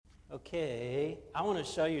Okay, I want to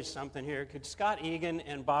show you something here. Could Scott Egan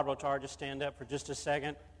and Bob Rotar just stand up for just a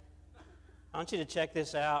second? I want you to check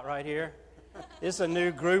this out right here. This is a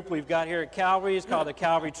new group we've got here at Calvary. It's called the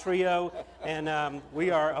Calvary Trio, and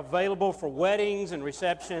we are available for weddings and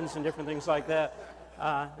receptions and different things like that.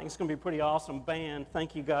 I think it's going to be a pretty awesome band.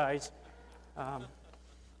 Thank you, guys.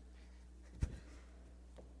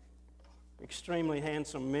 Extremely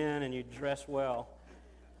handsome men, and you dress well.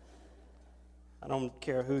 I don't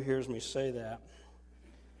care who hears me say that.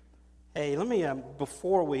 Hey, let me,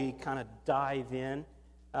 before we kind of dive in,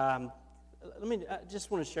 I just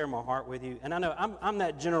want to share my heart with you. And I know I'm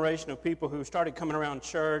that generation of people who started coming around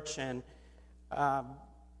church and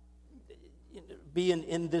being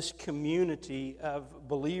in this community of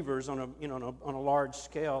believers on a large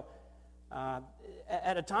scale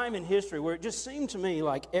at a time in history where it just seemed to me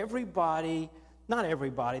like everybody. Not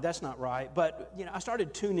everybody, that's not right, but, I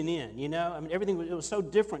started tuning in, everything, it was so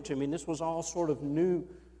different to me, and this was all sort of new,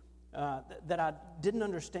 that I didn't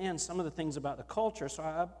understand some of the things about the culture, so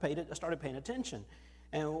I started paying attention.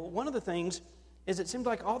 And one of the things is it seemed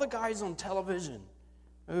like all the guys on television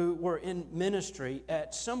who were in ministry,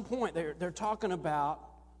 at some point, they're talking about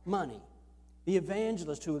money. The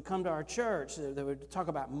evangelists who would come to our church, they would talk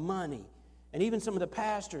about money. And even some of the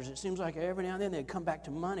pastors, it seems like every now and then they'd come back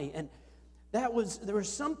to money. And there was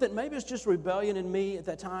something, maybe it's just rebellion in me at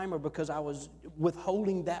that time, or because I was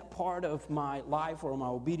withholding that part of my life or my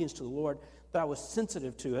obedience to the Lord, that I was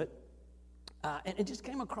sensitive to it. And it just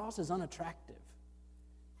came across as unattractive.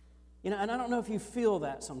 And I don't know if you feel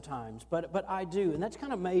that sometimes, but I do. And that's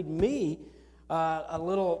kind of made me a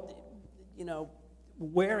little,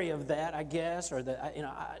 wary of that, I guess, or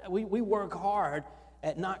that, we work hard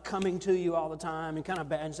at not coming to you all the time and kind of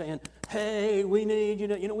bad and saying, hey, we need,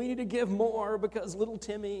 we need to give more because little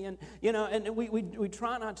Timmy, and we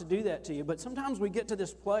try not to do that to you, but sometimes we get to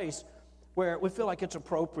this place where we feel like it's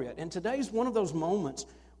appropriate. And today's one of those moments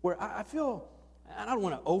where I feel, I don't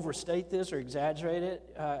want to overstate this or exaggerate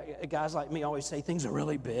it. Guys like me always say things are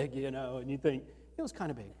really big, and you think, it was kind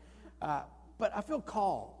of big. But I feel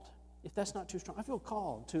called, if that's not too strong, I feel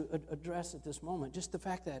called to address at this moment just the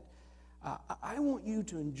fact that I want you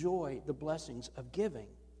to enjoy the blessings of giving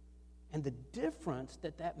and the difference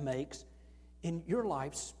that makes in your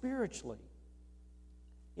life spiritually.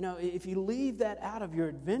 If you leave that out of your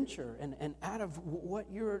adventure and out of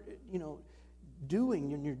what you're,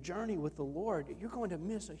 doing in your journey with the Lord, you're going to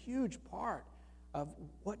miss a huge part of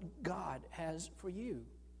what God has for you.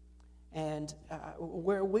 And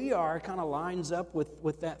where we are kind of lines up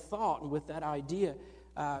with that thought and with that idea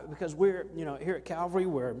because we're, here at Calvary,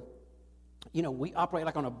 we operate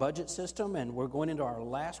like on a budget system, and we're going into our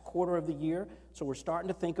last quarter of the year, so we're starting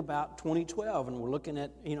to think about 2012, and we're looking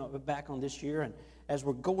at, back on this year, and as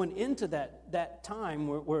we're going into that time,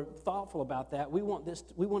 we're thoughtful about that. We want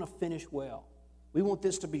to finish well. We want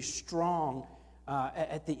this to be strong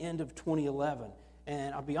at the end of 2011,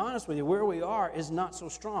 and I'll be honest with you, where we are is not so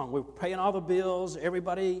strong. We're paying all the bills,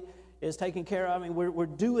 everybody is taken care of. We're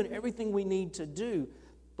doing everything we need to do,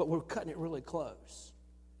 but we're cutting it really close.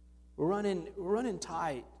 We're running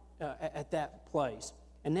tight at that place.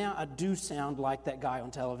 And now I do sound like that guy on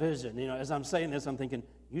television. As I'm saying this, I'm thinking,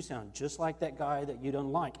 you sound just like that guy that you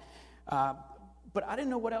don't like. But I didn't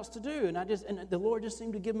know what else to do. And the Lord just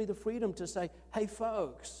seemed to give me the freedom to say, hey,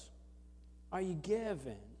 folks, are you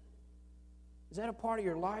giving? Is that a part of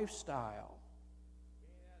your lifestyle?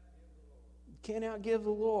 You can't outgive the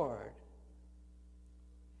Lord.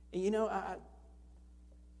 And,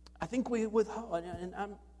 I think we withhold,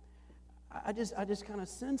 and I just kind of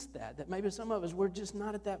sensed that maybe some of us, we're just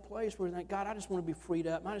not at that place where we're like, God, I just want to be freed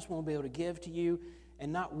up. I just want to be able to give to you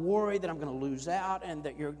and not worry that I'm going to lose out and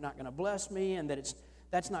that you're not going to bless me and that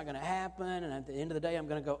that's not going to happen. And at the end of the day, I'm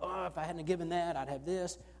going to go, oh, if I hadn't given that, I'd have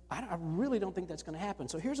this. I really don't think that's going to happen.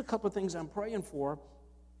 So here's a couple of things I'm praying for.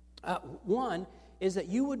 One is that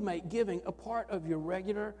you would make giving a part of your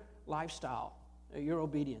regular lifestyle. Your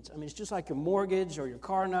obedience. It's just like your mortgage or your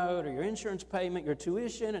car note or your insurance payment, your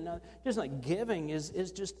tuition, and just like giving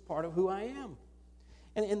is just part of who I am.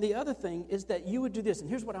 And the other thing is that you would do this, and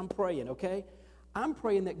here's what I'm praying, okay? I'm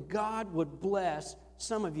praying that God would bless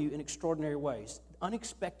some of you in extraordinary ways,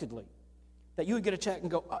 unexpectedly. That you would get a check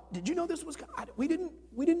and go, did you know this was, we didn't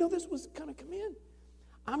know this was going to come in.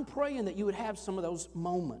 I'm praying that you would have some of those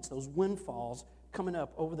moments, those windfalls coming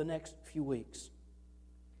up over the next few weeks.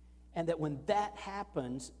 And that when that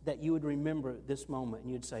happens, that you would remember this moment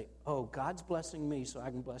and you'd say, oh, God's blessing me so I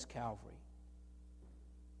can bless Calvary.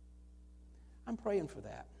 I'm praying for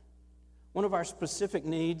that. One of our specific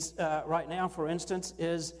needs right now, for instance,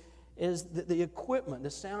 is the equipment, the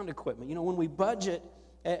sound equipment. When we budget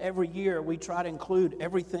every year we try to include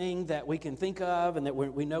everything that we can think of and that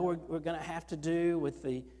we know we're going to have to do with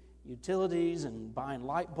the utilities and buying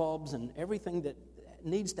light bulbs and everything that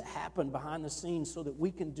needs to happen behind the scenes so that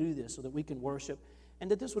we can do this, so that we can worship, and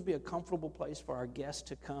that this would be a comfortable place for our guests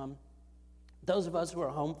to come. Those of us who are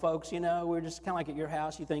home folks, we're just kind of like at your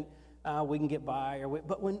house. You think we can get by.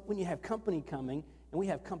 But when you have company coming, and we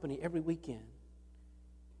have company every weekend,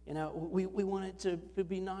 we want it to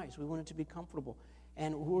be nice. We want it to be comfortable.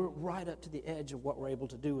 And we're right up to the edge of what we're able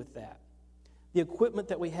to do with that. The equipment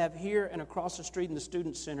that we have here and across the street in the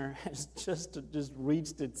Student Center has just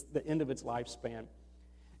reached the end of its lifespan.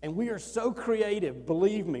 And we are so creative,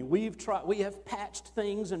 believe me. We have patched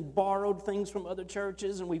things and borrowed things from other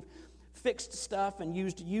churches, and we've fixed stuff and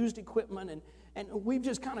used equipment, and we've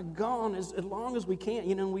just kind of gone as long as we can,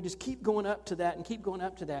 and we just keep going up to that and keep going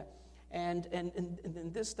up to that. And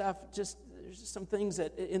this stuff, there's just some things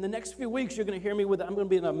that in the next few weeks you're going to hear me with. I'm going to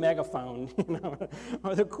be in a megaphone,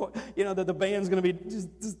 or the band's going to be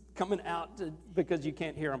just coming out because you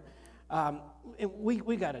can't hear them. And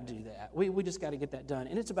we got to do that. We just got to get that done.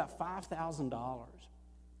 And it's about $5,000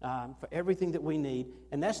 for everything that we need.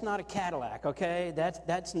 And that's not a Cadillac, okay?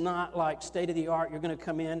 That's not like state-of-the-art. You're going to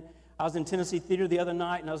come in. I was in Tennessee Theater the other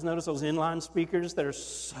night, and I noticed those inline speakers that are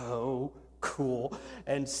so cool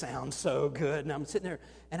and sound so good. And I'm sitting there,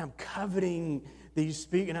 and I'm coveting these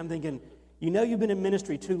speakers, and I'm thinking, you've been in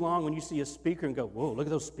ministry too long when you see a speaker and go, whoa, look at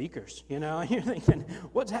those speakers, and you're thinking,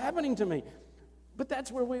 what's happening to me? But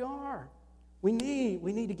that's where we are. We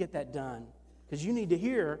need to get that done because you need to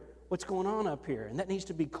hear what's going on up here, and that needs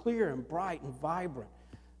to be clear and bright and vibrant.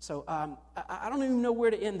 So I don't even know where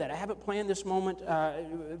to end that. I haven't planned this moment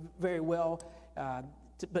very well,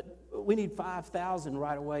 but we need $5,000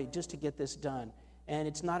 right away just to get this done. And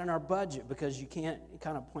it's not in our budget because you can't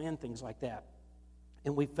kind of plan things like that.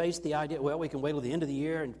 And we faced the idea, we can wait till the end of the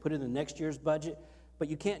year and put it in the next year's budget. But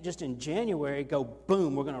you can't just in January go,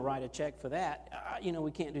 boom, we're going to write a check for that.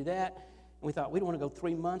 We can't do that. And we thought, we don't want to go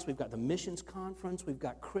 3 months. We've got the missions conference. We've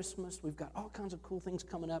got Christmas. We've got all kinds of cool things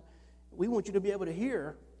coming up. We want you to be able to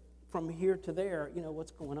hear from here to there,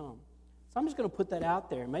 what's going on. So I'm just going to put that out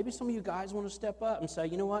there. Maybe some of you guys want to step up and say,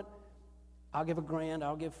 you know what? I'll give $1,000.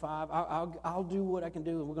 I'll give $5,000. I'll do what I can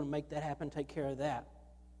do, and we're going to make that happen, take care of that.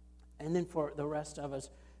 And then for the rest of us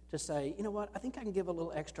to say, you know what? I think I can give a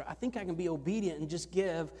little extra. I think I can be obedient and just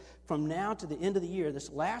give from now to the end of the year, this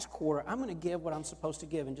last quarter, I'm going to give what I'm supposed to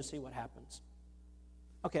give and just see what happens.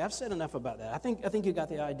 Okay, I've said enough about that. I think you got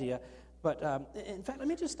the idea. But in fact, let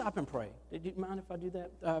me just stop and pray. Do you mind if I do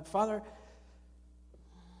that? Father,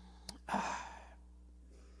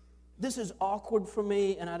 this is awkward for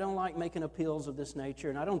me, and I don't like making appeals of this nature,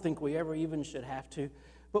 and I don't think we ever even should have to.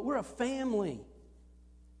 But we're a family,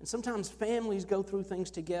 and sometimes families go through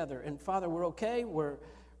things together. And Father, we're okay. We're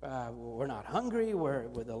not hungry. Where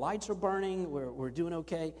the lights are burning. We're doing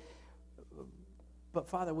okay. But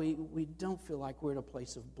Father, we don't feel like we're at a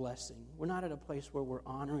place of blessing. We're not at a place where we're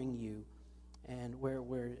honoring you and where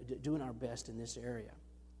we're doing our best in this area.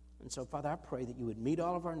 And so, Father, I pray that you would meet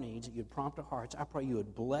all of our needs, that you would prompt our hearts. I pray you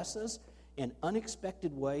would bless us in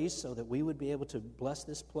unexpected ways so that we would be able to bless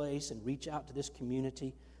this place and reach out to this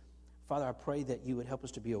community. Father, I pray that you would help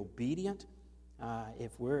us to be obedient.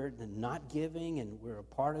 If we're not giving and we're a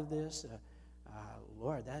part of this,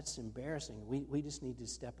 Lord, that's embarrassing. We just need to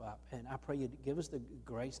step up. And I pray you'd give us the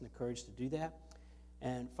grace and the courage to do that.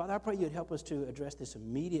 And Father, I pray you'd help us to address this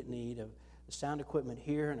immediate need of the sound equipment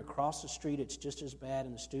here and across the street. It's just as bad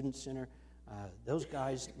in the Student Center. Those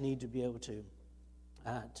guys need to be able to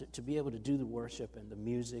be able to do the worship and the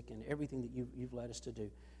music and everything that you've led us to do.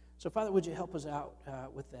 So, Father, would you help us out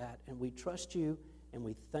with that? And we trust you and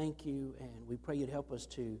we thank you, and we pray you'd help us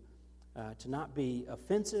to not be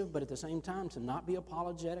offensive, but at the same time to not be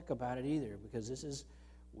apologetic about it either, because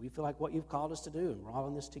we feel like what you've called us to do, and we're all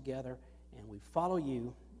in this together, and we follow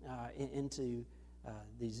you into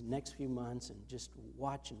these next few months and just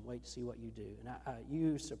watch and wait to see what you do. And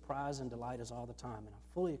you surprise and delight us all the time, and I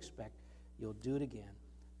fully expect you'll do it again.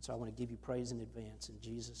 So I want to give you praise in advance in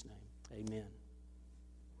Jesus' name. Amen.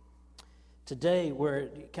 Today we're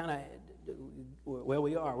kind of where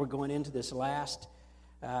we are. We're going into this last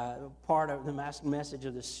part of the message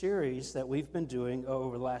of the series that we've been doing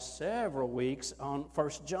over the last several weeks on 1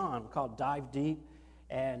 John, called Dive Deep.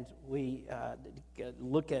 And we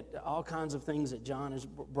look at all kinds of things that John has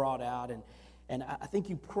brought out. And I think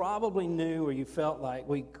you probably knew, or you felt like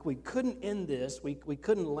we couldn't end this, we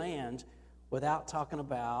couldn't land without talking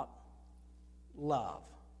about love.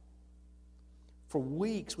 For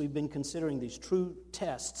weeks, we've been considering these true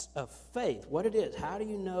tests of faith, what it is. How do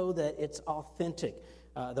you know that it's authentic?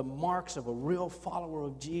 the marks of a real follower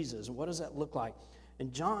of Jesus. And what does that look like?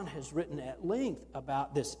 And John has written at length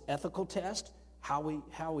about this ethical test, how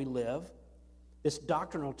we live, this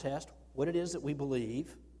doctrinal test, what it is that we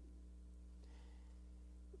believe.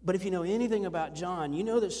 But if you know anything about John, you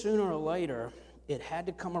know that sooner or later it had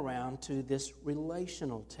to come around to this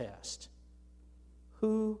relational test.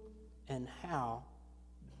 Who and how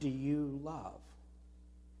do you love?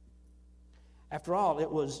 After all,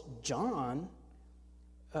 it was John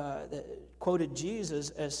that quoted Jesus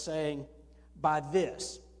as saying, "By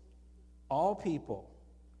this, all people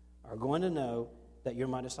are going to know that you're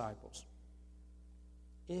my disciples,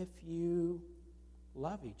 if you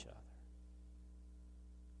love each other."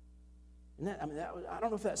 And I don't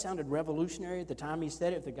know if that sounded revolutionary at the time he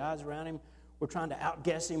said it, if the guys around him were trying to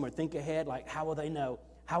outguess him or think ahead, like, how will they know?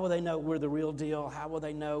 How will they know we're the real deal? How will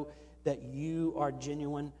they know that you are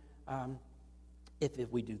genuine?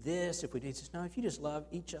 If we do this, if we do this. No, if you just love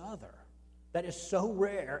each other. That is so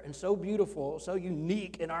rare and so beautiful, so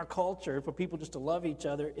unique in our culture for people just to love each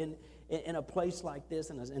other in a place like this,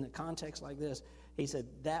 in a context like this. He said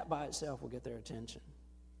that by itself will get their attention.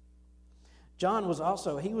 John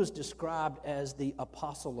he was described as the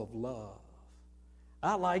apostle of love.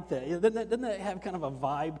 I like that. Doesn't that have kind of a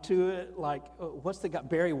vibe to it? Like, what's the guy,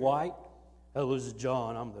 Barry White? "Oh, this is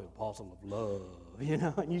John, I'm the apostle of love." And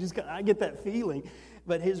I get that feeling.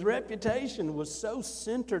 But his reputation was so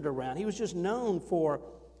centered around, he was just known for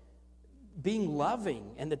being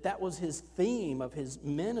loving, and that was his theme of his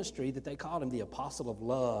ministry, that they called him the apostle of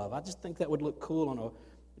love. I just think that would look cool on a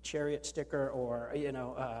chariot sticker, or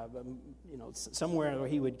somewhere where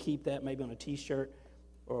he would keep that, maybe on a T-shirt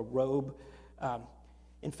or a robe.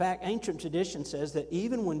 In fact, ancient tradition says that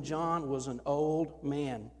even when John was an old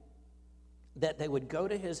man, that they would go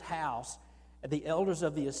to his house, the elders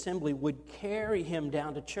of the assembly would carry him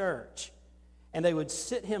down to church, and they would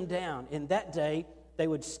sit him down. In that day, they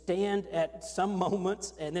would stand at some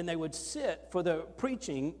moments, and then they would sit for the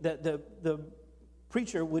preaching. The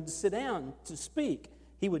preacher would sit down to speak.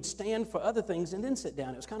 He would stand for other things and then sit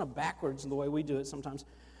down. It was kind of backwards in the way we do it sometimes.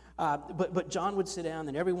 But John would sit down,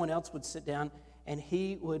 and everyone else would sit down, and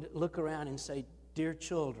he would look around and say, "Dear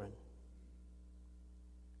children,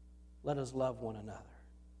 let us love one another."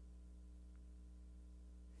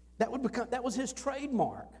 That was his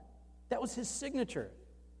trademark. That was his signature.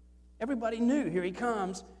 Everybody knew, here he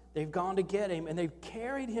comes. They've gone to get him, and they've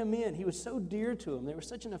carried him in. He was so dear to them. There was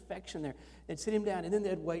such an affection there. They'd sit him down, and then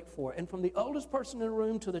they'd wait for it. And from the oldest person in the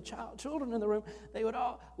room to the children in the room, they would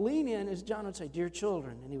all lean in as John would say, "Dear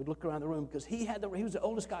children," and he would look around the room because he was the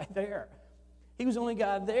oldest guy there. He was the only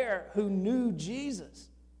guy there who knew Jesus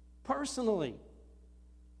personally.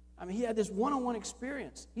 I mean, he had this one-on-one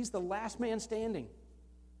experience. He's the last man standing.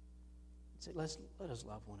 He said, let us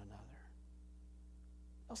love one another.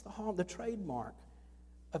 That's the trademark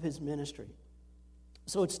of his ministry.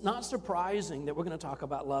 So it's not surprising that we're going to talk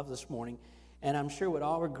about love this morning, and I'm sure we'd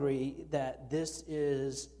all agree that this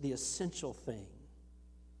is the essential thing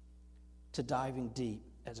to diving deep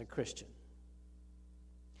as a Christian.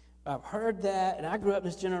 I've heard that, and I grew up in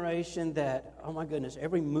this generation that, oh my goodness,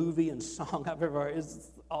 every movie and song I've ever heard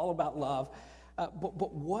is all about love.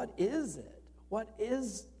 But what is it? What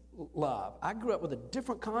is love? I grew up with a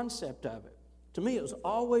different concept of it. To me, it was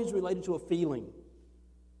always related to a feeling.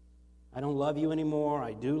 I don't love you anymore.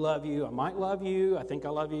 I do love you. I might love you. I think I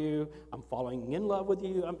love you. I'm falling in love with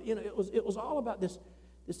you. It was all about this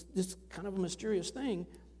kind of a mysterious thing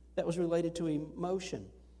that was related to emotion.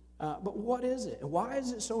 But what is it? And why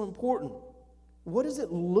is it so important? What does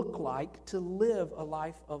it look like to live a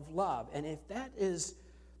life of love? And if that is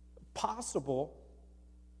possible,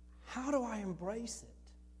 how do I embrace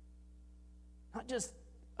it? Not just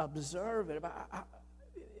observe it, but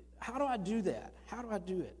how do I do that? How do I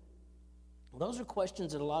do it? Well, those are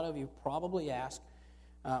questions that a lot of you probably asked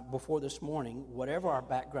before this morning, whatever our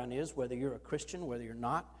background is, whether you're a Christian, whether you're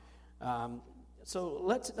not. So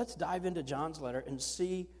let's dive into John's letter and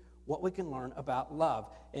see what we can learn about love.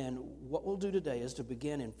 And what we'll do today is to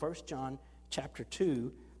begin in 1 John chapter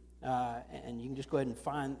 2, and you can just go ahead and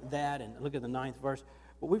find that and look at the 9th verse.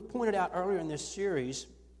 But we've pointed out earlier in this series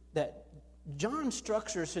that John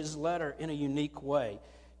structures his letter in a unique way.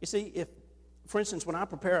 You see, for instance, when I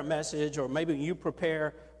prepare a message, or maybe you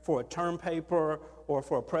prepare for a term paper or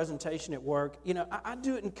for a presentation at work, I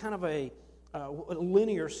do it in kind of a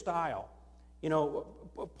linear style.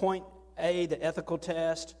 Point A, the ethical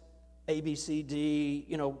test, A, B, C, D.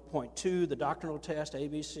 Point 2, the doctrinal test, A,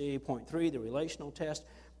 B, C. Point 3, the relational test.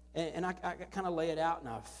 And I kind of lay it out, and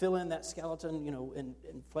I fill in that skeleton,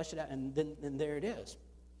 and flesh it out, and then there it is.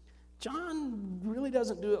 John really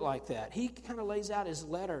doesn't do it like that. He kind of lays out his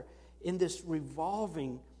letter in this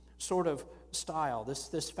revolving sort of style,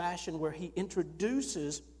 this fashion where he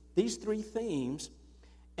introduces these three themes,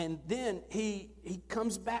 and then he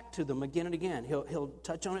comes back to them again and again. He'll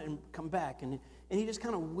touch on it and come back, and he just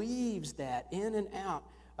kind of weaves that in and out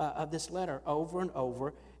of this letter over and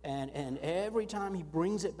over, and every time he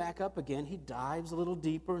brings it back up again, he dives a little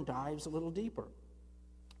deeper and dives a little deeper.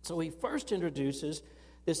 So he first introduces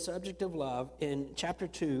this subject of love in chapter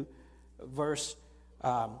 2, verse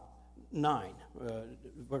 9,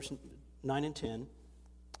 verse 9 and 10,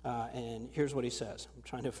 and here's what he says. I'm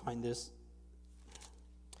trying to find this.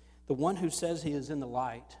 The one who says he is in the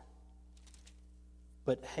light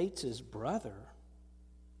but hates his brother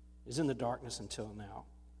is in the darkness until now.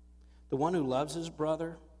 The one who loves his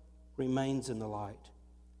brother remains in the light,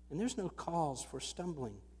 and there's no cause for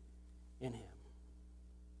stumbling in him.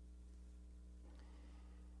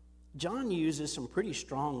 John uses some pretty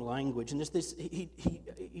strong language, and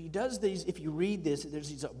he does these. If you read this, there's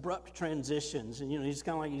these abrupt transitions, and he's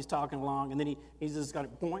kind of like he's talking along, and then he's just got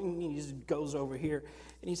it pointing, and he just goes over here,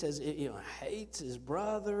 and he says, hates his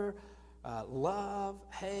brother, love,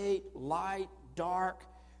 hate, light, dark.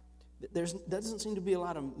 There doesn't seem to be a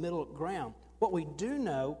lot of middle ground. What we do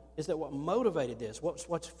know is that what motivated this,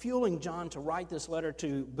 what's fueling John to write this letter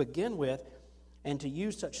to begin with, and to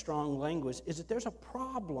use such strong language, is that there's a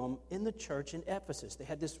problem in the church in Ephesus. They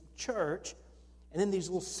had this church, and then these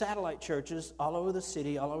little satellite churches all over the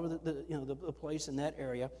city, all over the place in that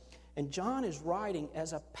area. And John is writing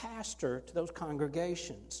as a pastor to those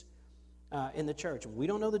congregations in the church. And we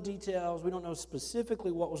don't know the details. We don't know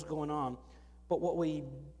specifically what was going on. But what we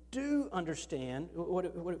do understand, what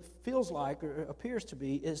it feels like or appears to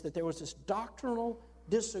be, is that there was this doctrinal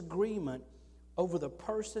disagreement over the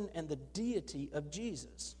person and the deity of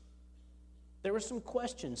Jesus. There were some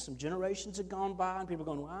questions. Some generations had gone by, and people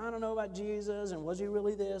going, well, I don't know about Jesus, and was he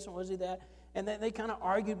really this, and was he that? And they kind of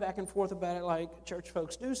argued back and forth about it like church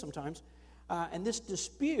folks do sometimes. And this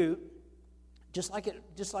dispute, just like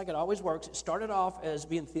it always works, it started off as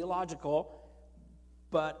being theological,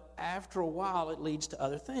 but after a while it leads to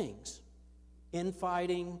other things.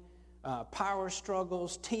 Infighting, power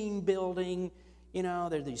struggles, team building.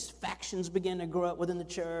 There these factions begin to grow up within the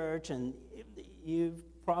church, and you've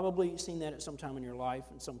probably seen that at some time in your life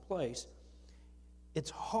in some place. It's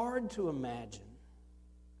hard to imagine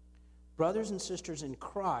brothers and sisters in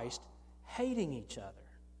Christ hating each other.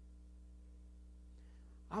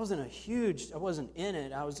 I wasn't in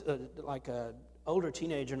it. I was like an older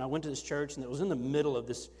teenager, and I went to this church, and it was in the middle of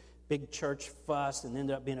this big church fuss, and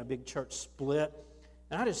ended up being a big church split.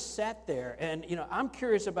 And I just sat there, and, I'm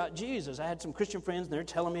curious about Jesus. I had some Christian friends, and they're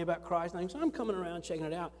telling me about Christ, and so I'm coming around, checking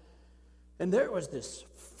it out. And there was this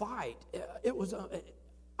fight.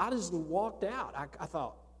 I just walked out. I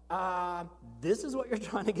thought, this is what you're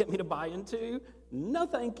trying to get me to buy into? No,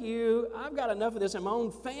 thank you. I've got enough of this in my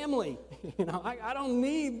own family. I don't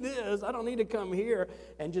need this. I don't need to come here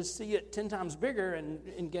and just see it 10 times bigger and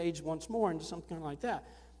engage once more into something like that.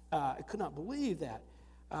 I could not believe that.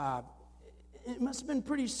 It must have been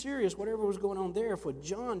pretty serious, whatever was going on there, for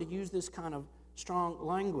John to use this kind of strong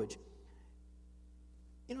language.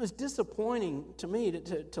 It's disappointing to me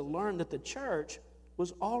to learn that the church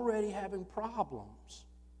was already having problems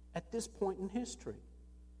at this point in history.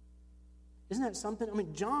 Isn't that something?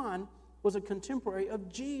 John was a contemporary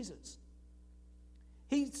of Jesus.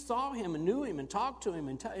 He saw him and knew him and talked to him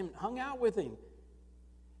and hung out with him.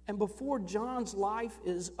 And before John's life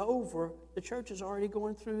is over, the church is already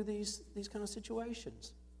going through these kind of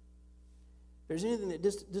situations. If there's anything that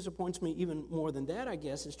disappoints me even more than that, I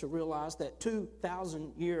guess, is to realize that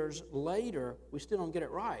 2,000 years later, we still don't get it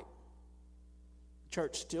right. The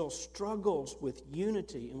church still struggles with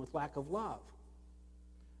unity and with lack of love.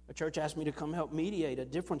 A church asked me to come help mediate a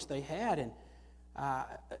difference they had, and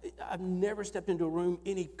I've never stepped into a room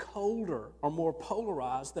any colder or more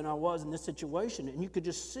polarized than I was in this situation. And you could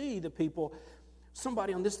just see the people,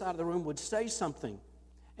 somebody on this side of the room would say something.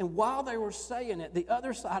 And while they were saying it, the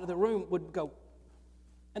other side of the room would go,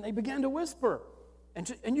 and they began to whisper.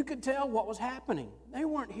 And you could tell what was happening. They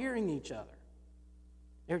weren't hearing each other.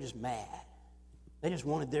 They were just mad. They just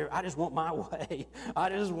wanted I just want my way. I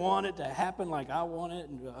just want it to happen like I want it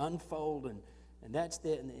and to unfold. And that's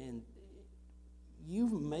it. And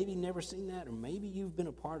you've maybe never seen that, or maybe you've been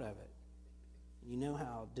a part of it. You know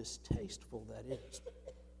how distasteful that is.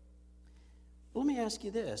 Let me ask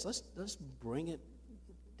you this. Let's bring it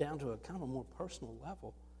down to a kind of a more personal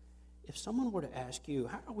level. If someone were to ask you,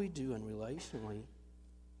 how are we doing relationally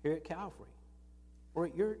here at Calvary? Or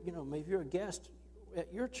at maybe you're a guest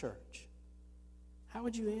at your church. How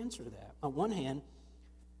would you answer that? On one hand,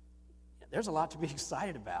 there's a lot to be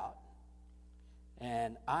excited about.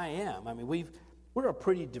 And I am. I mean, we're a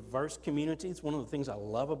pretty diverse community. It's one of the things I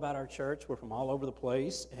love about our church. We're from all over the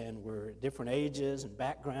place, and we're different ages and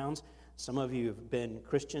backgrounds. Some of you have been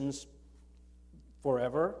Christians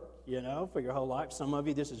forever, for your whole life. Some of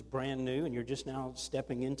you, this is brand new, and you're just now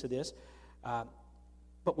stepping into this.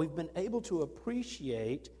 But we've been able to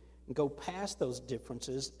appreciate and go past those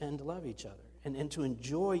differences and to love each other and to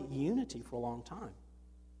enjoy unity for a long time.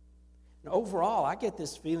 And overall, I get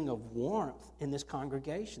this feeling of warmth in this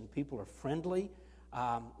congregation. People are friendly.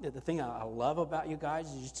 The thing I love about you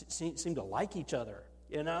guys is you seem to like each other,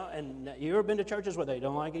 And you ever been to churches where they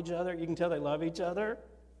don't like each other? You can tell they love each other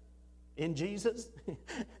in Jesus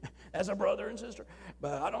as a brother and sister.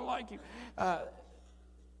 But I don't like you.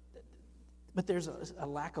 But there's a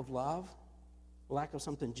lack of love, a lack of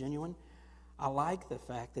something genuine. I like the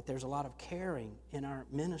fact that there's a lot of caring in our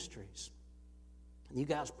ministries. You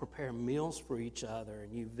guys prepare meals for each other,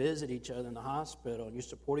 and you visit each other in the hospital, and you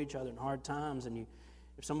support each other in hard times. And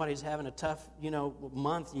if somebody's having a tough,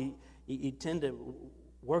 month, you tend to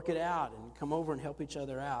work it out and come over and help each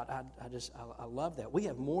other out. I love that. We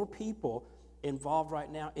have more people involved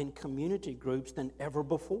right now in community groups than ever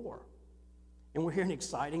before, and we're hearing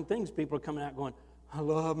exciting things. People are coming out going, "I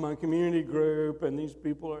love my community group," and these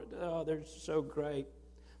people they're so great.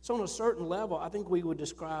 So on a certain level, I think we would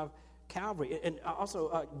describe Calvary. And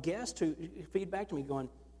also guests who feed back to me going,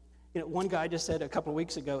 one guy just said a couple of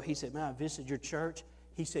weeks ago, he said, "Man, I visited your church."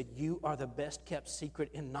 He said, "You are the best kept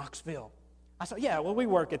secret in Knoxville." I said, "Yeah, well, we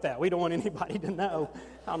work at that. We don't want anybody to know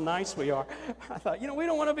how nice we are." I thought, we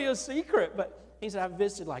don't want to be a secret. But he said, "I've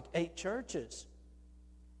visited like 8 churches."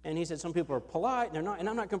 And he said, some people are polite, and they're not. And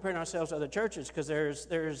I'm not comparing ourselves to other churches because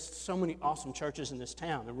there's so many awesome churches in this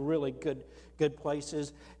town. They're really good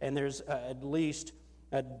places. And there's at least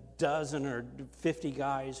a dozen or 50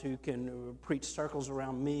 guys who can preach circles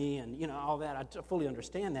around me and, all that. I fully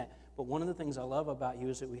understand that. But one of the things I love about you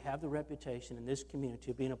is that we have the reputation in this community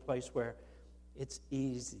of being a place where it's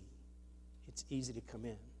easy. It's easy to come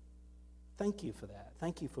in. Thank you for that.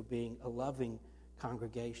 Thank you for being a loving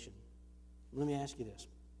congregation. Let me ask you this.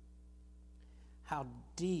 How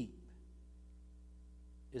deep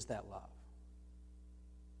is that love?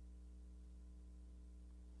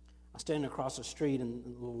 I was standing across the street in the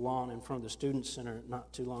little lawn in front of the Student Center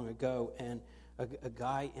not too long ago, and a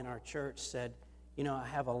guy in our church said, "I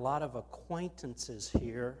have a lot of acquaintances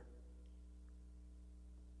here,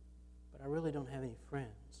 but I really don't have any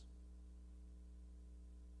friends."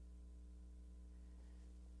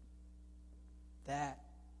 That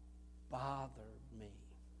bothered me.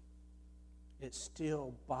 It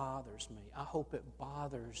still bothers me. I hope it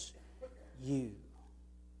bothers you.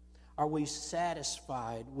 Are we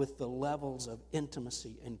satisfied with the levels of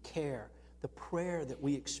intimacy and care, the prayer that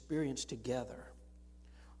we experience together?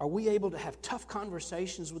 Are we able to have tough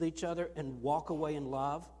conversations with each other and walk away in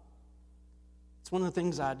love? It's one of the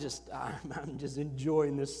things I'm just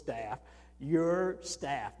enjoying this staff. Your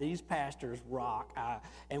staff, these pastors rock.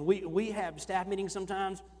 And we have staff meetings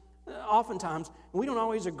sometimes, oftentimes, and we don't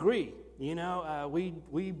always agree.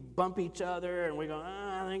 We bump each other and we go,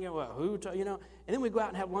 I think, and then we go out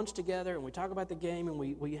and have lunch together and we talk about the game and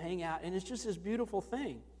we hang out, and it's just this beautiful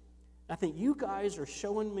thing. I think you guys are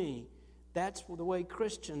showing me that's the way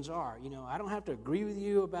Christians are. I don't have to agree with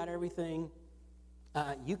you about everything.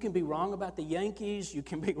 You can be wrong about the Yankees. You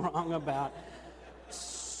can be wrong about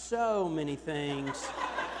so many things.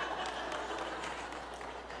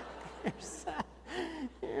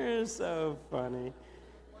 You're so funny.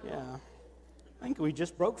 Yeah. I think we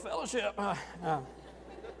just broke fellowship.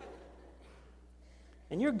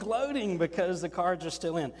 And you're gloating because the cards are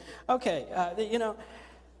still in. Okay,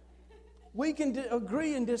 we can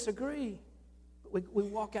agree and disagree. But we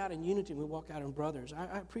walk out in unity, and we walk out in brothers.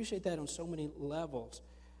 I appreciate that on so many levels.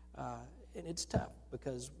 And it's tough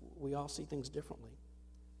because we all see things differently.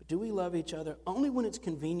 But do we love each other only when it's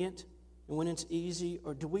convenient and when it's easy,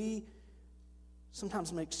 or do we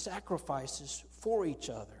sometimes make sacrifices for each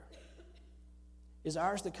other? Is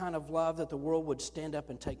ours the kind of love that the world would stand up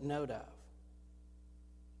and take note of?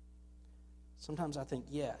 Sometimes I think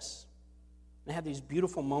yes. I have these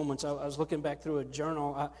beautiful moments. I was looking back through a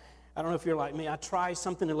journal. I don't know if you're like me. I try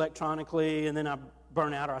something electronically, and then I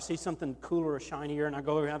burn out, or I see something cooler or shinier, and I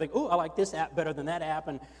go over and I think, I like this app better than that app.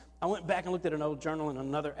 And I went back and looked at an old journal and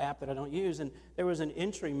another app that I don't use, and there was an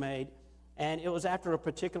entry made. And it was after a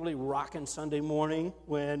particularly rocking Sunday morning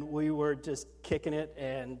when we were just kicking it,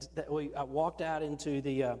 and I walked out into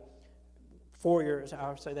the foyer, is how I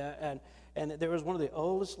would say that, and there was one of the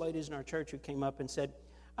oldest ladies in our church who came up and said,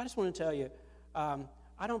 "I just want to tell you,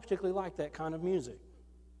 I don't particularly like that kind of music.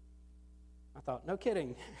 I thought, no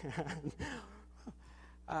kidding.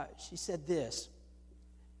 She said this.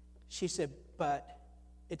 She said, but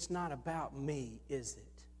it's not about me, is it?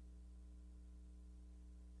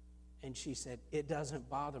 And she said, it doesn't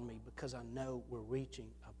bother me because I know we're reaching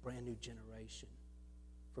a brand new generation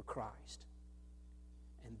for Christ.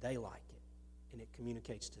 And they like it, and it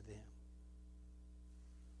communicates to them.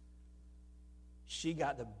 She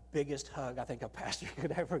got the biggest hug I think a pastor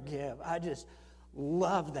could ever give. I just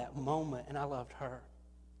loved that moment, and I loved her,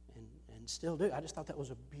 and still do. I just thought that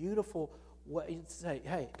was a beautiful way to say,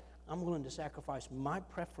 hey, I'm willing to sacrifice my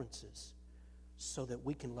preferences so that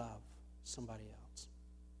we can love somebody else.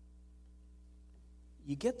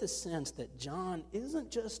 You get the sense that John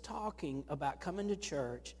isn't just talking about coming to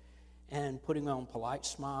church and putting on polite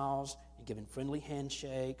smiles and giving friendly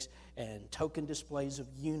handshakes and token displays of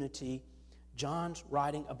unity. John's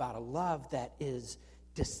writing about a love that is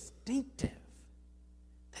distinctive,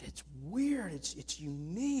 that it's weird, it's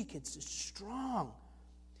unique, it's strong.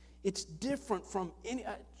 It's different from any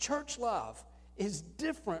church love is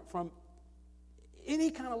different from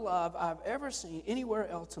any kind of love I've ever seen anywhere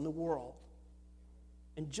else in the world.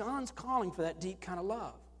 And John's calling for that deep kind of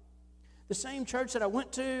love. The same church that I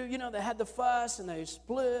went to, they had the fuss and they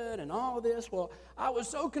split and all of this. Well, I was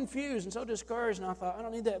so confused and so discouraged, and I thought, I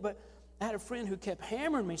don't need that. But I had a friend who kept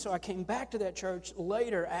hammering me, so I came back to that church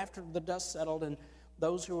later after the dust settled and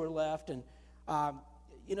those who were left. And,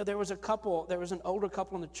 there was an older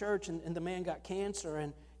couple in the church, and the man got cancer,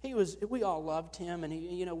 and we all loved him, and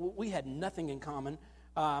we had nothing in common.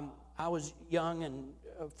 I was young and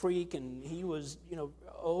a freak, and he was,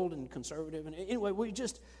 old and conservative. And anyway,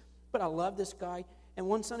 but I loved this guy. And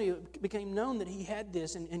one Sunday it became known that he had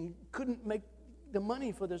this and couldn't make the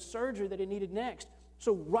money for the surgery that he needed next.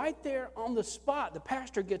 So right there on the spot, the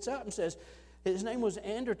pastor gets up and says, his name was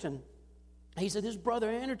Anderton. He said, this brother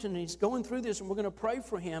Anderton, he's going through this, and we're going to pray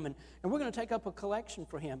for him, and we're going to take up a collection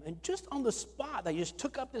for him. And just on the spot, they just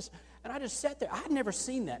took up this, and I just sat there. I had never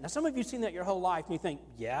seen that. Now, some of you have seen that your whole life, and you think,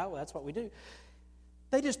 yeah, well, that's what we do.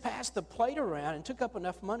 They just passed the plate around and took up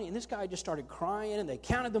enough money, and this guy just started crying, and they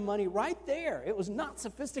counted the money right there. It was not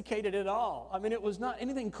sophisticated at all. I mean, it was not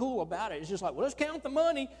anything cool about it. It's just like, well, let's count the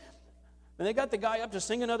money. And they got the guy up to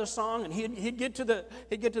sing another song, and he'd get to the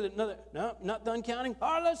another, no, not done counting.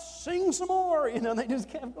 All right, let's sing some more. They just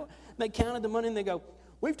kept going. They counted the money, and they go,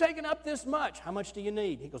 we've taken up this much. How much do you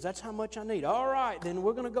need? He goes, that's how much I need. All right, then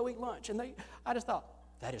we're going to go eat lunch. And I just thought,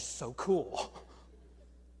 that is so cool.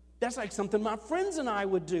 That's like something my friends and I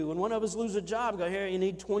would do. When one of us lose a job, go, here, you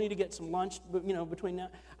need 20 to get some lunch, between now.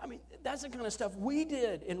 I mean, that's the kind of stuff we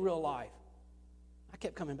did in real life. I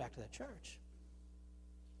kept coming back to that church.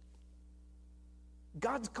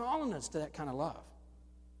 God's calling us to that kind of love.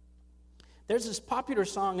 There's this popular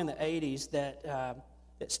song in the 80s that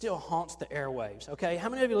still haunts the airwaves, okay? How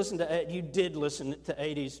many of you did listen to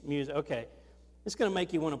 80s music? Okay. It's going to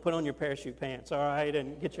make you want to put on your parachute pants, all right,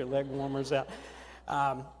 and get your leg warmers out.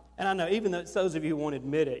 And I know, even though those of you who won't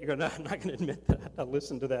admit it, I'm not going to admit that I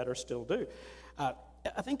listened to that or still do. I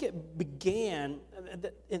think it began,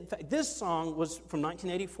 in fact, this song was from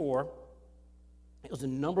 1984. It was the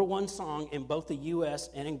number one song in both the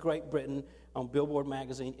U.S. and in Great Britain on Billboard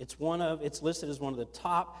magazine. It's listed as one of the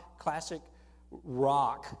top classic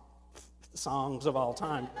rock songs of all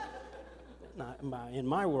time. Not in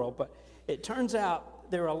my world, but it turns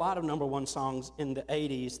out there were a lot of number one songs in the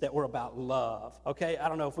 80s that were about love, okay? I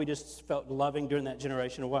don't know if we just felt loving during that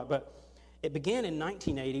generation or what, but it began in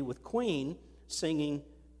 1980 with Queen singing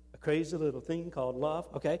A Crazy Little Thing Called Love,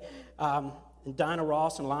 okay? And Diana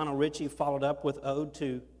Ross and Lionel Richie followed up with Ode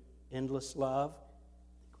to Endless Love.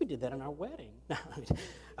 I think we did that in our wedding.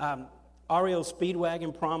 REO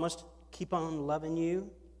Speedwagon promised, Keep on Loving You.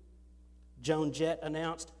 Joan Jett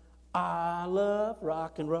announced, I love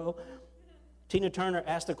rock and roll. Tina Turner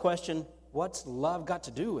asked the question, what's love got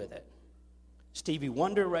to do with it? Stevie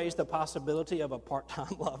Wonder raised the possibility of a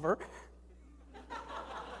part-time lover.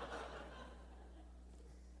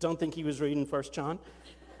 Don't think he was reading 1 John.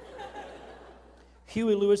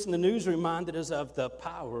 Huey Lewis in the News reminded us of the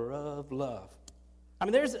power of love. I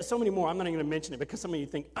mean, there's so many more. I'm not even going to mention it because some of you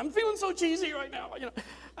think, I'm feeling so cheesy right now.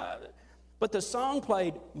 But the song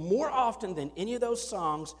played more often than any of those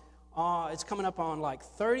songs. It's coming up on like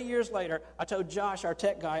 30 years later. I told Josh, our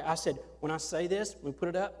tech guy, I said, when I say this, when we put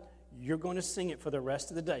it up, you're going to sing it for the rest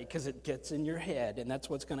of the day because it gets in your head, and that's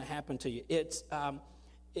what's going to happen to you. It's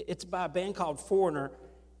by a band called Foreigner,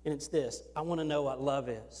 and it's this: I want to know what love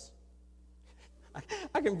is.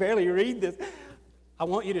 I can barely read this. I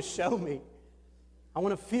want you to show me. I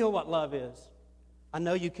want to feel what love is. I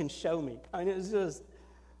know you can show me. I mean, it's just,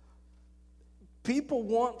 people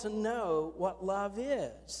want to know what love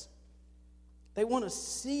is. They want to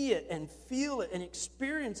see it and feel it and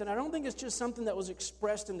experience it. And I don't think it's just something that was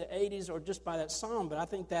expressed in the 80s or just by that song, but I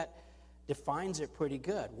think that defines it pretty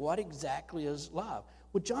good. What exactly is love?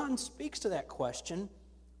 Well, John speaks to that question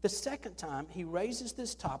the second time. He raises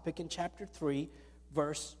this topic in chapter 3,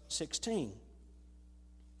 verse 16.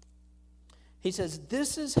 He says,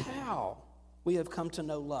 this is how we have come to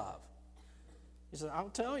know love. He said, I'll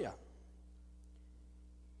tell you.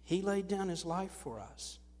 He laid down his life for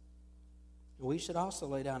us. And we should also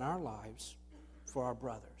lay down our lives for our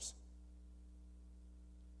brothers.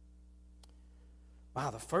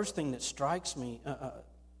 Wow, the first thing that strikes me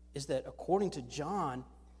is that according to John,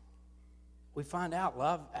 we find out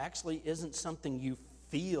love actually isn't something you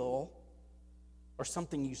feel or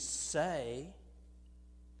something you say.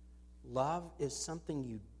 Love is something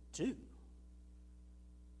you do.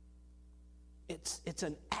 It's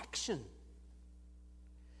an action.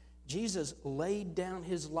 Jesus laid down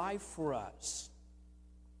his life for us.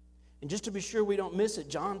 And just to be sure we don't miss it,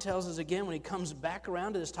 John tells us again when he comes back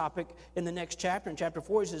around to this topic in the next chapter, in chapter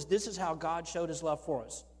 4, he says, this is how God showed his love for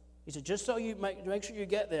us. He said, just so you make sure you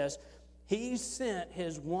get this, he sent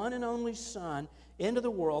his one and only Son into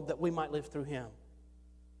the world that we might live through him.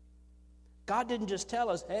 God didn't just tell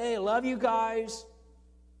us, hey, I love you guys.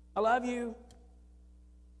 I love you.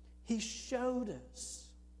 He showed us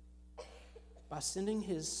by sending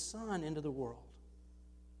his Son into the world.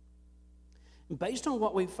 And based on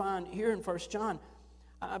what we find here in 1 John,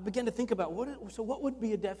 I began to think about what would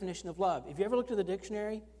be a definition of love? If you ever looked at the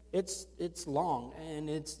dictionary, it's long, and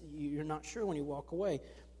you're not sure when you walk away.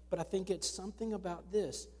 But I think it's something about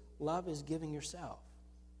this. Love is giving yourself.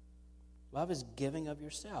 Love is giving of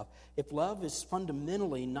yourself. If love is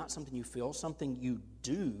fundamentally not something you feel, something you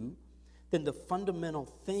do, then the fundamental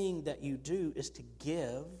thing that you do is to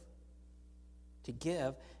give,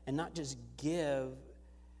 and not just give,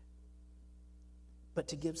 but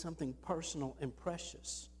to give something personal and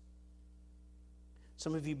precious.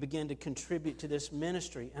 Some of you begin to contribute to this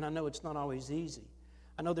ministry, and I know it's not always easy.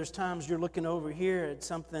 I know there's times you're looking over here at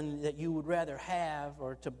something that you would rather have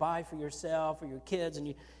or to buy for yourself or your kids, and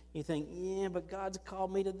you think, yeah, but God's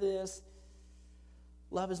called me to this.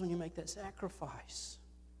 Love is when you make that sacrifice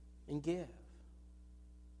and give.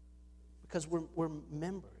 Because we're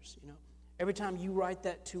members, you know. Every time you write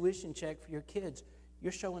that tuition check for your kids,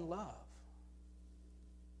 you're showing love.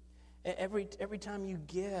 Every time you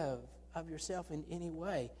give of yourself in any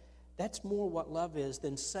way, that's more what love is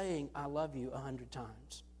than saying, I love you 100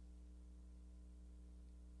 times.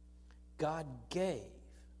 God gave.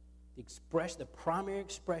 The primary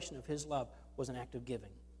expression of his love was an act of giving.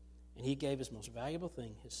 And he gave his most valuable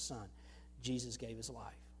thing, his Son. Jesus gave his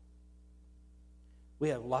life. We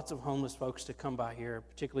have lots of homeless folks to come by here,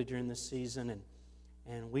 particularly during this season,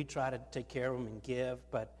 and we try to take care of them and give,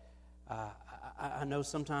 but I know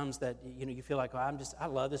sometimes that you feel like, I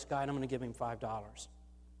love this guy and I'm going to give him $5.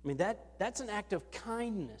 I mean, that's an act of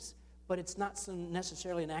kindness, but it's not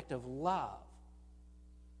necessarily an act of love.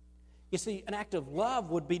 You see, an act of love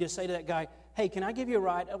would be to say to that guy, hey, can I give you a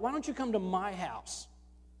ride? Why don't you come to my house?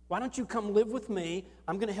 Why don't you come live with me?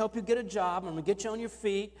 I'm going to help you get a job. I'm going to get you on your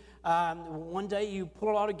feet. One day you pull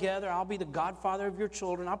it all together. I'll be the godfather of your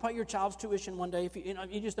children. I'll pay your child's tuition one day. If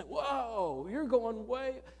you just think, whoa, you're going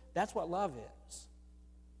way. That's what love is.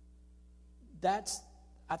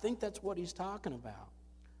 I think that's what he's talking about.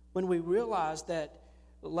 When we realize that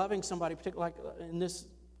loving somebody, particularly like in this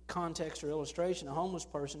context or illustration, a homeless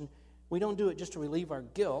person, we don't do it just to relieve our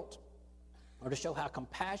guilt or to show how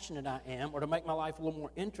compassionate I am or to make my life a little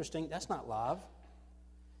more interesting. That's not love.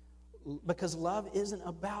 Because love isn't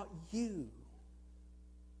about you.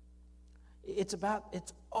 It's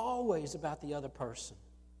always about the other person.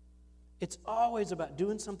 It's always about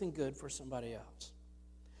doing something good for somebody else.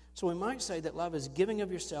 So we might say that love is giving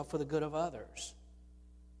of yourself for the good of others.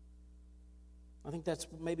 I think that's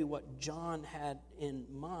maybe what John had in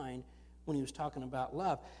mind when he was talking about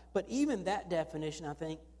love. But even that definition, I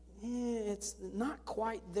think, it's not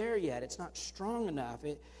quite there yet. It's not strong enough.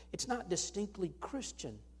 It's not distinctly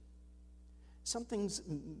Christian. Something's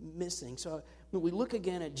missing. So when we look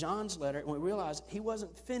again at John's letter and we realize he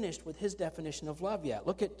wasn't finished with his definition of love yet.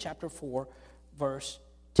 Look at chapter 4, verse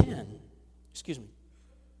 10.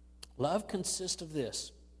 Love consists of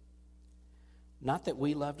this: not that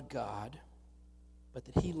we loved God, but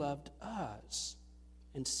that he loved us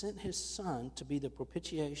and sent his Son to be the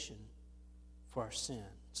propitiation for our sins.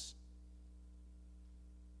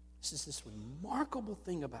 This is this remarkable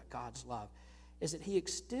thing about God's love, is that he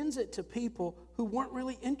extends it to people who weren't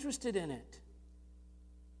really interested in it.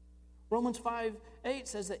 Romans 5:8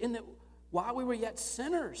 says that while we were yet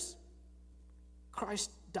sinners,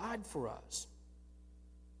 Christ died for us.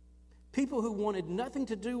 People who wanted nothing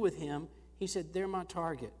to do with him, he said, they're my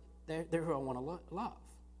target. They're who I want to love.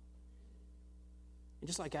 And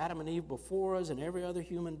just like Adam and Eve before us and every other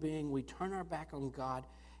human being, we turn our back on God,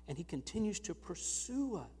 and he continues to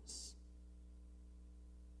pursue us.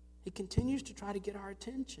 He continues to try to get our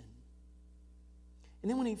attention. And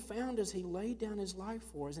then when he found us, he laid down his life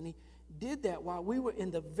for us, and he did that while we were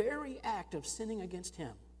in the very act of sinning against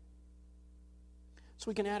him. So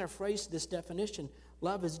we can add a phrase to this definition: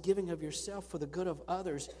 love is giving of yourself for the good of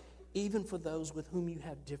others, even for those with whom you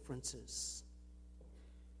have differences.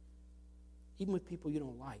 Even with people you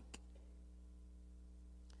don't like.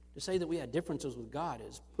 To say that we had differences with God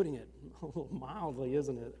is putting it a little mildly,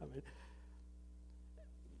 isn't it?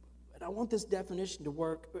 But I want this definition to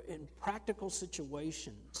work in practical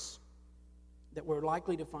situations that we're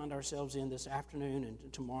likely to find ourselves in this afternoon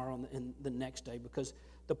and tomorrow and the next day, because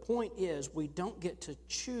the point is we don't get to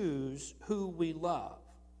choose who we love.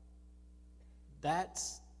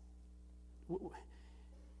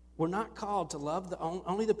 We're not called to love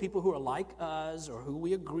only the people who are like us or who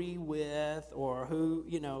we agree with or who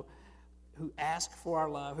ask for our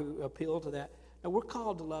love, who appeal to that. No, we're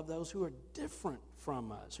called to love those who are different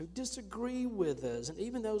from us, who disagree with us, and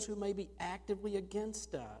even those who may be actively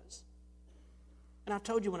against us. And I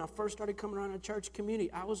told you when I first started coming around a church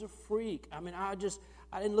community, I was a freak. I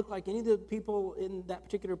didn't look like any of the people in that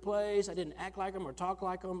particular place. I didn't act like them or talk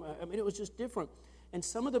like them. It was just different. And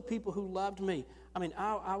some of the people who loved me, when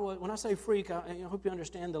I say freak, I hope you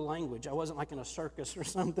understand the language. I wasn't like in a circus or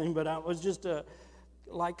something, but I was just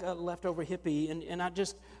like a leftover hippie. And I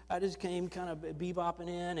just came kind of bebopping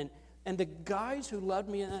in. And the guys who loved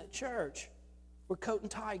me in that church were coat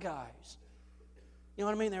and tie guys. You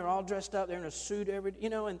know what I mean? They were all dressed up. They're in a suit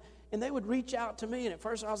and they would reach out to me. And at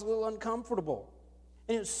first I was a little uncomfortable.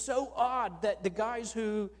 And it's so odd that the guys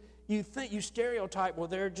who you think you stereotype, well,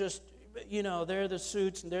 they're just, they're the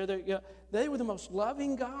suits and they were the most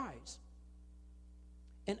loving guys.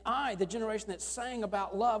 And I, the generation that sang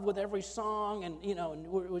about love with every song and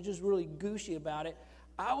we're just really gushy about it,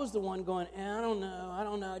 I was the one going, I don't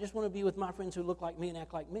know. I just want to be with my friends who look like me and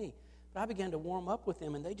act like me. But I began to warm up with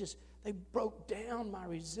them, and they broke down my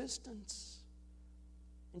resistance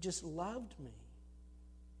and just loved me.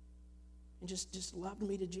 And just loved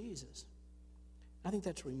me to Jesus. I think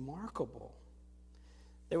that's remarkable.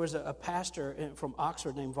 There was a pastor from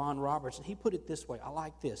Oxford named Vaughn Roberts, and he put it this way. I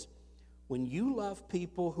like this. When you love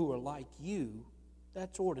people who are like you,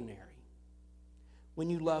 that's ordinary. When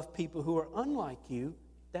you love people who are unlike you,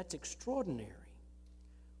 that's extraordinary.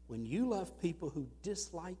 When you love people who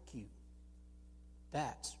dislike you,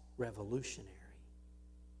 that's revolutionary.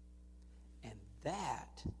 And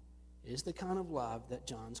that is the kind of love that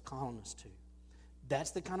John's calling us to.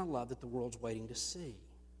 That's the kind of love that the world's waiting to see.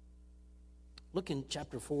 Look in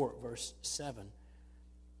chapter 4, verse 7. It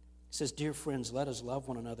says, "Dear friends, let us love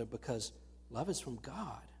one another because love is from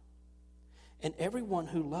God. And everyone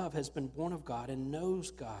who loves has been born of God and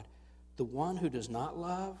knows God. The one who does not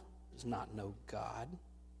love does not know God,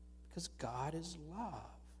 because God is love."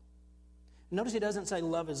 Notice he doesn't say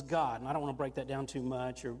love is God, and I don't want to break that down too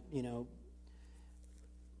much,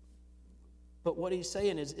 but what he's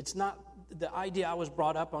saying is it's not, the idea I was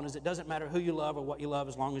brought up on is it doesn't matter who you love or what you love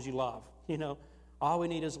as long as you love. All we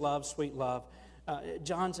need is love, sweet love.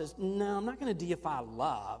 John says, no, I'm not going to deify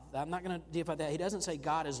love. I'm not going to deify that. He doesn't say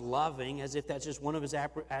God is loving as if that's just one of his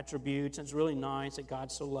attributes. It's really nice that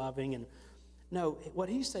God's so loving. And no, what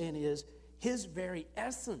he's saying is his very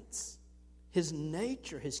essence, his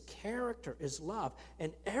nature, his character is love.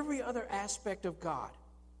 And every other aspect of God,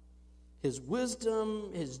 his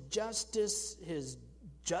wisdom, his justice, his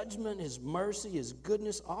judgment, his mercy, his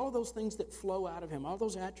goodness, all of those things that flow out of him, all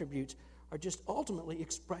those attributes are just ultimately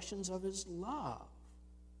expressions of his love,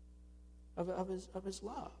 of his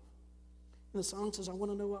love. And the song says, I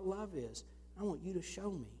want to know what love is. I want you to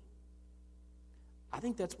show me. I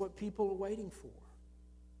think that's what people are waiting for.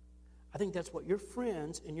 I think that's what your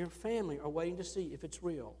friends and your family are waiting to see if it's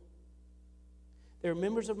real. There are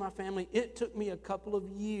members of my family, it took me a couple of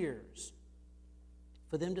years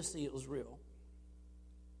for them to see it was real.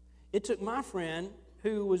 It took my friend,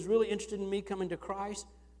 who was really interested in me coming to Christ,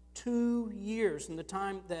 2 years from the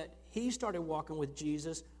time that he started walking with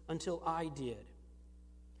Jesus until I did.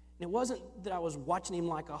 And it wasn't that I was watching him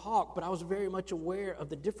like a hawk, but I was very much aware of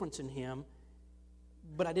the difference in him,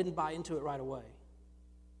 but I didn't buy into it right away.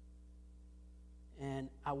 And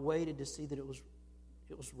I waited to see that it was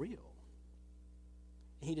real.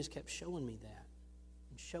 And he just kept showing me that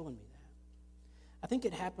and showing me that. I think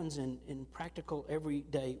it happens in practical,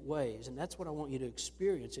 everyday ways, and that's what I want you to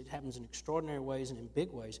experience. It happens in extraordinary ways and in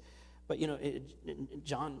big ways. But,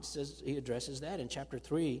 John says, he addresses that in chapter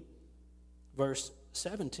 3, verse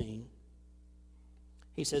 17.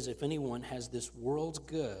 He says, if anyone has this world's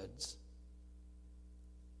goods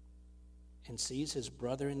and sees his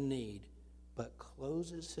brother in need, but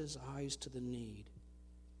closes his eyes to the need,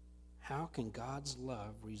 how can God's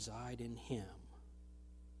love reside in him?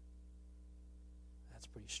 That's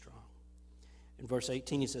pretty strong. In verse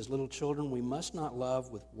 18, he says, little children, we must not love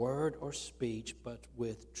with word or speech, but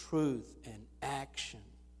with truth and action.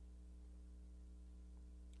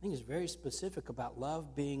 I think it's very specific about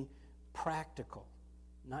love being practical,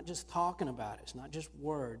 not just talking about it. It's not just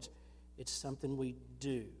words. It's something we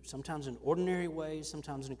do, sometimes in ordinary ways,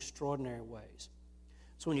 sometimes in extraordinary ways.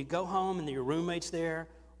 So when you go home and your roommate's there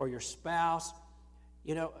or your spouse,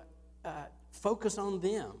 focus on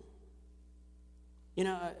them.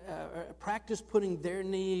 Practice putting their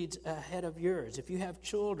needs ahead of yours. If you have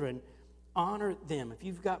children, honor them. If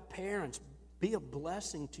you've got parents, be a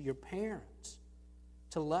blessing to your parents,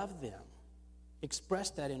 to love them. Express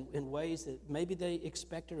that in ways that maybe they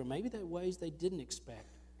expected or maybe the ways they didn't expect.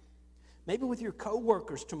 Maybe with your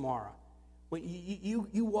coworkers tomorrow. When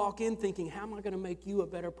you walk in thinking, how am I going to make you a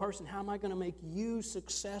better person? How am I going to make you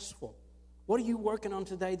successful? What are you working on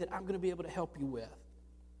today that I'm going to be able to help you with?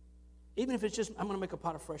 Even if it's just, I'm going to make a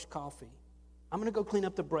pot of fresh coffee. I'm going to go clean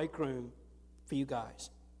up the break room for you guys.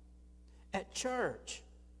 At church,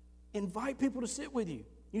 invite people to sit with you.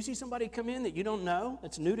 You see somebody come in that you don't know,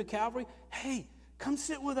 that's new to Calvary, hey, come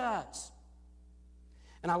sit with us.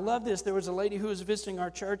 And I love this. There was a lady who was visiting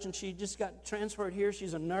our church, and she just got transferred here.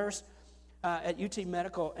 She's a nurse at UT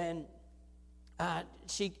Medical, and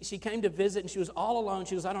she came to visit, and she was all alone.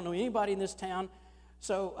 She goes, I don't know anybody in this town.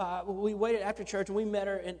 So we waited after church, and we met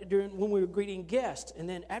her when we were greeting guests. And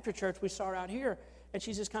then after church, we saw her out here, and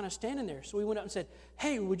she's just kind of standing there. So we went up and said,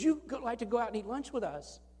 hey, would you like to go out and eat lunch with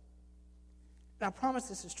us? And I promise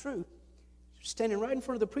this is true. Standing right in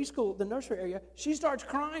front of the preschool, the nursery area, she starts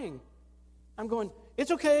crying. I'm going,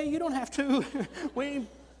 it's okay, you don't have to.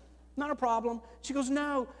 Not a problem. She goes,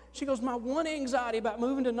 no. She goes, my one anxiety about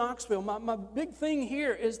moving to Knoxville, my big thing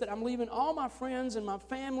here is that I'm leaving all my friends and my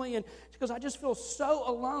family. And she goes, I just feel so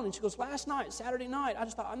alone. And she goes, last night, Saturday night, I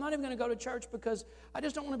just thought, I'm not even going to go to church because I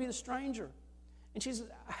just don't want to be the stranger. And she says,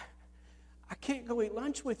 I can't go eat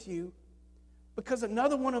lunch with you because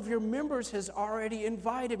another one of your members has already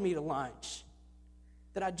invited me to lunch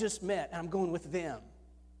that I just met, and I'm going with them.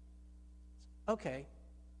 Okay.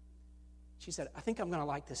 She said, I think I'm going to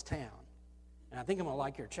like this town, and I think I'm going to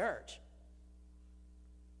like your church.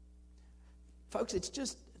 Folks,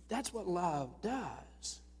 that's what love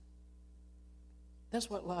does. That's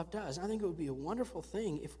what love does. I think it would be a wonderful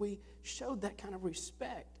thing if we showed that kind of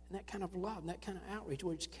respect and that kind of love and that kind of outreach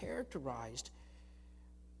where it's characterized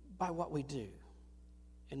by what we do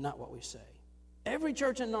and not what we say. Every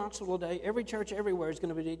church in Knoxville today, every church everywhere is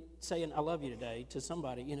going to be saying, I love you today to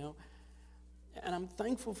somebody, And I'm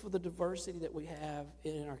thankful for the diversity that we have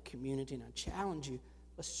in our community, and I challenge you,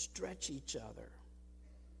 let's stretch each other.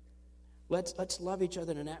 Let's love each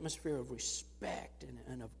other in an atmosphere of respect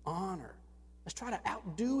and of honor. Let's try to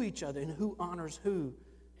outdo each other in who honors who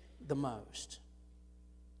the most.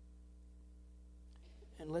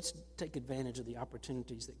 And let's take advantage of the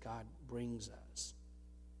opportunities that God brings us.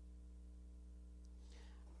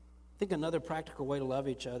 I think another practical way to love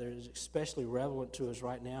each other is especially relevant to us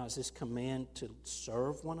right now is this command to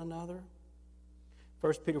serve one another.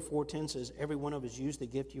 1 Peter 4:10 says, every one of us use the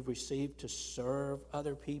gift you've received to serve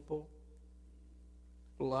other people.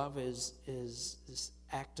 Love is this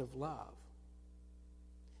act of love.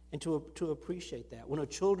 And to appreciate that. When a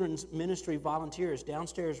children's ministry volunteer is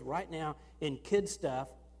downstairs right now in kid stuff,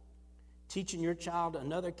 teaching your child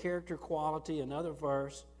another character quality, another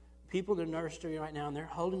verse, people in the nursery right now, and they're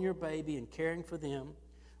holding your baby and caring for them.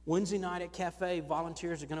 Wednesday night at cafe,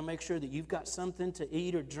 volunteers are going to make sure that you've got something to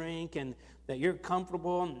eat or drink and that you're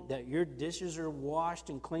comfortable and that your dishes are washed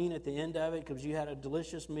and clean at the end of it because you had a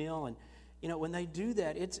delicious meal. And, when they do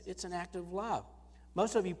that, it's an act of love.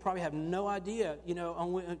 Most of you probably have no idea,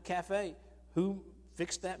 on a cafe, who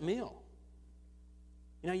fixed that meal.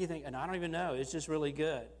 You think, and I don't even know, it's just really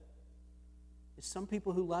good. It's some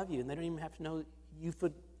people who love you, and they don't even have to know you for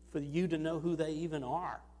you to know who they even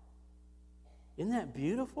are. Isn't that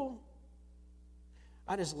beautiful?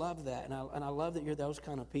 I just love that, and I love that you're those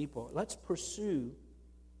kind of people. Let's pursue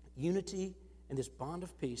unity and this bond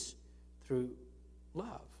of peace through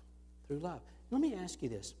love. Let me ask you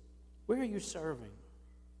this. Where are you serving?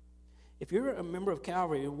 If you're a member of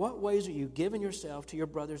Calvary, in what ways are you giving yourself to your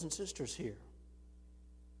brothers and sisters here?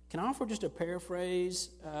 Can I offer just a paraphrase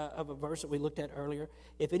of a verse that we looked at earlier?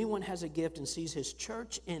 If anyone has a gift and sees his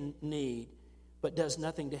church in need but does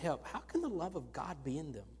nothing to help, how can the love of God be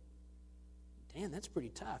in them? Dan, that's pretty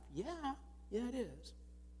tough. Yeah, it is.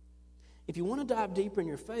 If you want to dive deeper in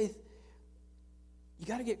your faith, you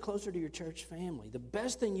got to get closer to your church family. The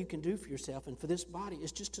best thing you can do for yourself and for this body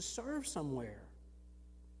is just to serve somewhere.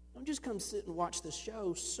 Don't just come sit and watch the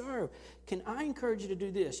show. Serve. Can I encourage you to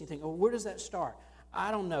do this? You think, oh, where does that start? I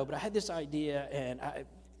don't know, but I had this idea, and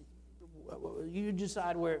you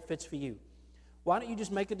decide where it fits for you. Why don't you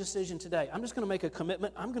just make a decision today? I'm just going to make a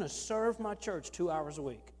commitment. I'm going to serve my church 2 hours a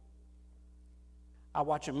week. I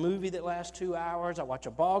watch a movie that lasts 2 hours. I watch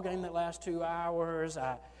a ball game that lasts 2 hours.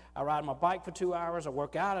 I ride my bike for 2 hours. I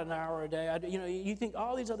work out an hour a day. You think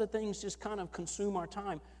all these other things just kind of consume our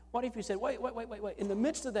time. What if you said, wait. In the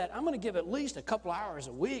midst of that, I'm going to give at least a couple hours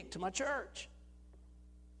a week to my church.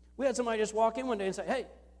 We had somebody just walk in one day and say, hey,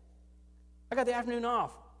 I got the afternoon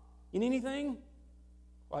off. You need anything?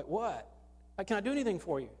 Like, what? Can I do anything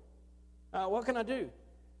for you? What can I do?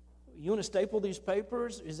 You want to staple these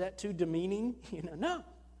papers? Is that too demeaning? No,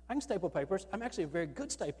 I can staple papers. I'm actually a very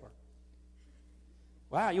good stapler.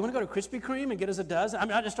 Wow, you want to go to Krispy Kreme and get us a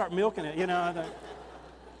dozen? I just start milking it,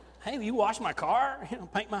 Hey, will you wash my car?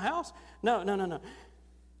 Paint my house? No.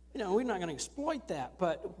 We're not going to exploit that,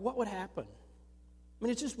 but what would happen?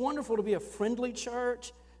 It's just wonderful to be a friendly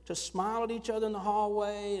church, to smile at each other in the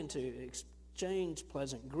hallway, and to exchange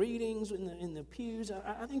pleasant greetings in the pews.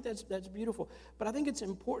 I think that's beautiful. But I think it's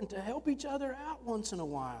important to help each other out once in a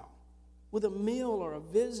while with a meal or a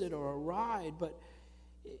visit or a ride. But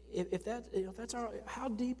if that's our, how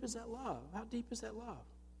deep is that love? How deep is that love?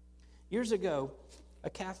 Years ago, a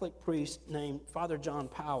Catholic priest named Father John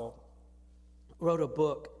Powell wrote a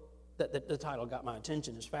book that the title got my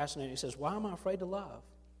attention. It's fascinating. He says, "Why am I afraid to love?"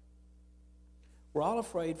 We're all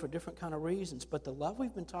afraid for different kind of reasons, but the love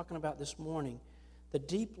we've been talking about this morning, the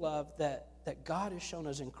deep love that God has shown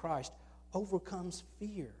us in Christ, overcomes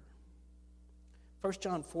fear. 1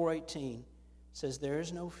 John 4:18 says, "There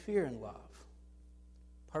is no fear in love.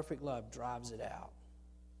 Perfect love drives it out."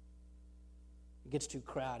 It gets too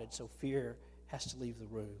crowded, so fear has to leave the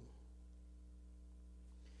room.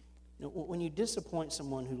 When you disappoint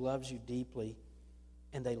someone who loves you deeply,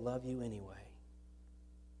 and they love you anyway,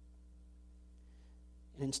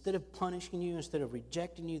 and instead of punishing you, instead of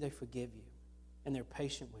rejecting you, they forgive you, and they're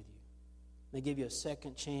patient with you. They give you a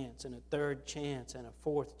second chance, and a third chance, and a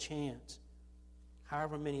fourth chance,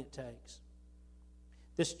 however many it takes.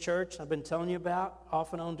 This church I've been telling you about,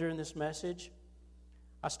 off and on during this message,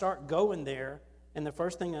 I start going there, and the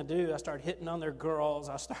first thing I do, I start hitting on their girls.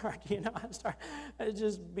 I start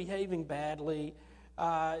just behaving badly,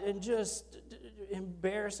 and just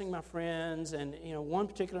embarrassing my friends. And one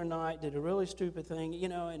particular night, did a really stupid thing,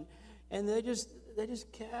 and they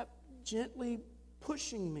just kept gently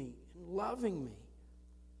pushing me and loving me,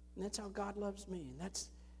 and that's how God loves me, and that's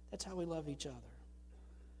how we love each other.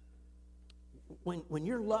 When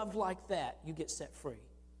you're loved like that, you get set free.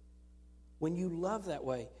 When you love that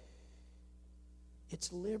way,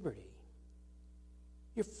 it's liberty.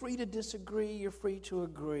 You're free to disagree. You're free to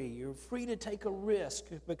agree. You're free to take a risk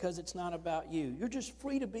because it's not about you. You're just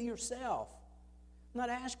free to be yourself. I'm not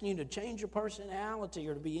asking you to change your personality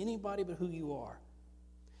or to be anybody but who you are.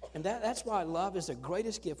 And that's why love is the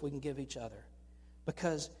greatest gift we can give each other,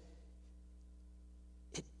 because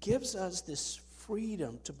it gives us this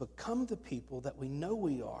freedom to become the people that we know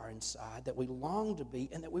we are inside, that we long to be,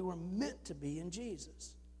 and that we were meant to be in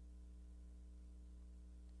Jesus.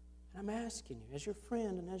 And I'm asking you, as your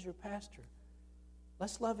friend and as your pastor,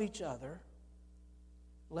 let's love each other.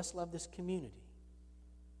 Let's love this community.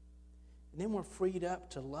 And then we're freed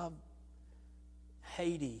up to love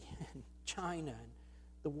Haiti and China and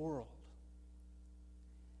the world.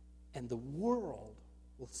 And the world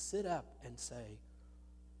will sit up and say,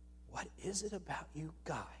 "What is it about you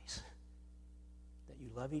guys that you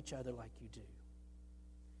love each other like you do?"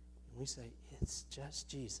 And we say, "It's just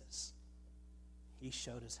Jesus. He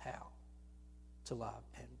showed us how to love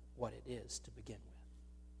and what it is to begin with."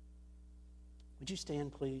 Would you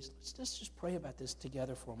stand, please? Let's just pray about this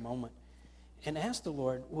together for a moment and ask the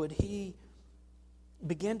Lord, would He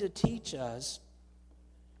begin to teach us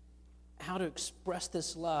how to express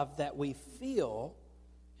this love that we feel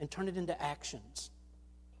and turn it into actions.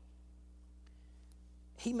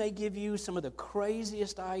 He may give you some of the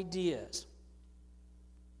craziest ideas.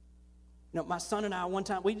 My son and I, one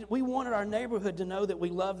time, we wanted our neighborhood to know that we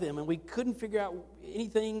love them, and we couldn't figure out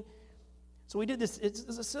anything. So we did this. It's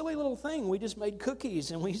a silly little thing. We just made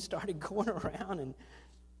cookies, and we started going around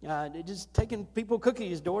and just taking people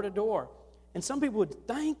cookies door to door. And some people would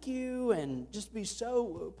thank you and just be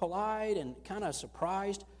so polite and kind of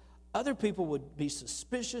surprised. Other people would be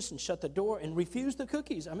suspicious and shut the door and refuse the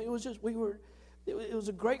cookies. I mean, it was just, it was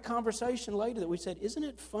a great conversation later that we said, isn't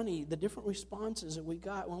it funny the different responses that we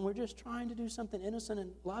got when we're just trying to do something innocent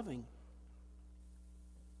and loving?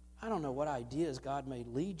 I don't know what ideas God may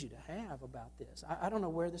lead you to have about this. I don't know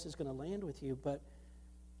where this is going to land with you, but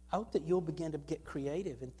I hope that you'll begin to get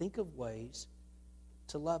creative and think of ways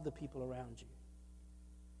to love the people around you.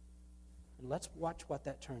 And let's watch what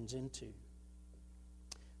that turns into.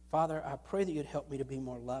 Father, I pray that you'd help me to be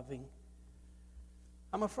more loving.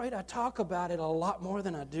 I'm afraid I talk about it a lot more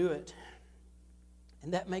than I do it.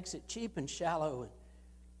 And that makes it cheap and shallow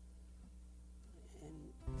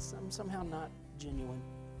and somehow not genuine.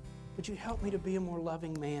 Would you help me to be a more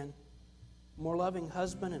loving man, a more loving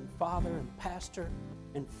husband and father and pastor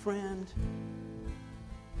and friend,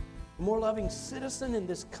 a more loving citizen in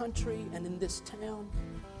this country and in this town?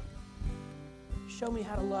 Show me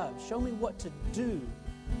how to love. Show me what to do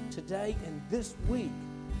today and this week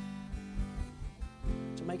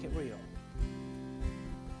to make it real.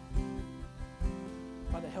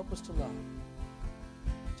 Father, help us to love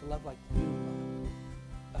like you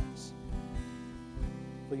love us,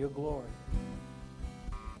 for your glory,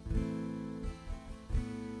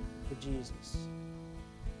 for Jesus.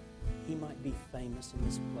 He might be famous in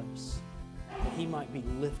this place, that he might be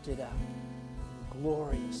lifted up,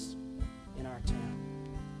 glorious in our town,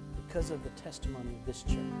 because of the testimony of this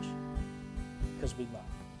church, because we love.